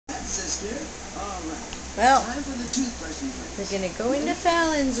Well, we're going to go into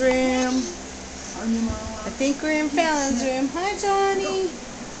Falon's room. I think we're in Falon's room. Hi, Johnny.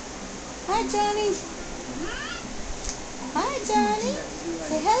 Hi, Johnny. Hi, Johnny.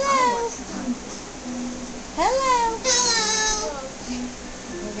 Say hello. Hello. Hello.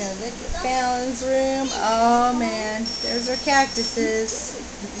 We're going to look at Falon's room. Oh, man. There's our cactuses.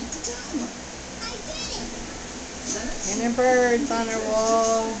 And her birds on her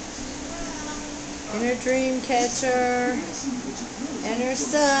wall. And her dream catcher. And her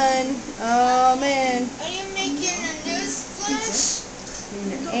son. Oh, man. Are you making a newsflash?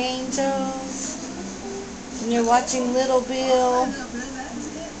 And her angels. And you're watching Little Bill.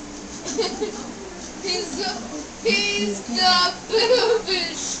 He's the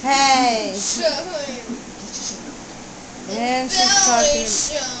boobish. Hey. Showing. And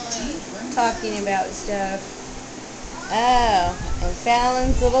she's talking about stuff. Oh, and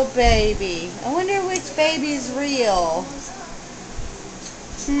Falon's little baby. I wonder which baby's real.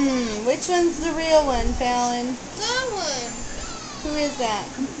 Which one's the real one, Falon? That one. Who is that?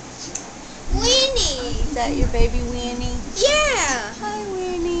 Winnie. Is that your baby Winnie? Yeah. Hi,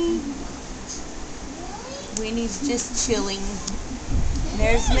 Winnie. Winnie's just chilling.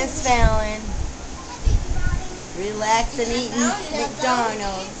 There's Miss Falon. Relaxing, eating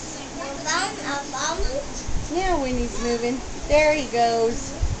McDonald's. Now Winnie's moving. There he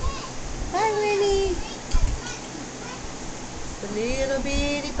goes. Hi, Winnie. The little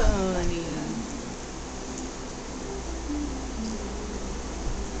bitty pony.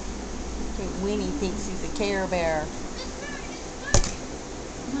 I think Winnie thinks he's a Care Bear.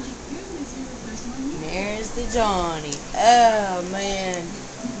 There's the Johnny. Oh, man.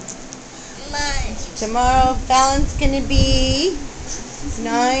 Tomorrow, Falon's going to be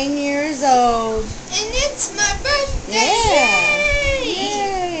 9 years old. And it's my birthday. Yeah. Yay!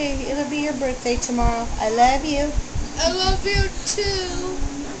 Yay. It'll be your birthday tomorrow. I love you. I love you too.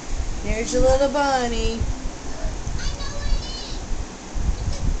 There's your little bunny.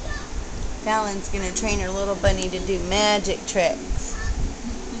 Falon's going to train her little bunny to do magic tricks.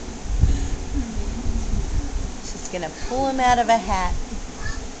 She's going to pull him out of a hat.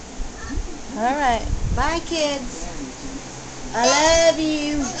 Alright. Bye, kids. I love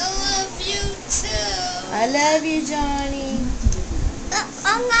you. I love you too. I love you, Johnny.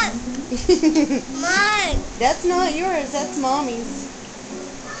 I'm not mine. That's not yours. That's Mommy's.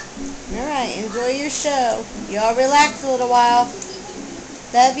 Alright, enjoy your show. Y'all relax a little while.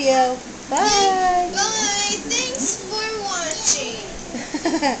 Love you. Bye. Bye. Thanks for watching.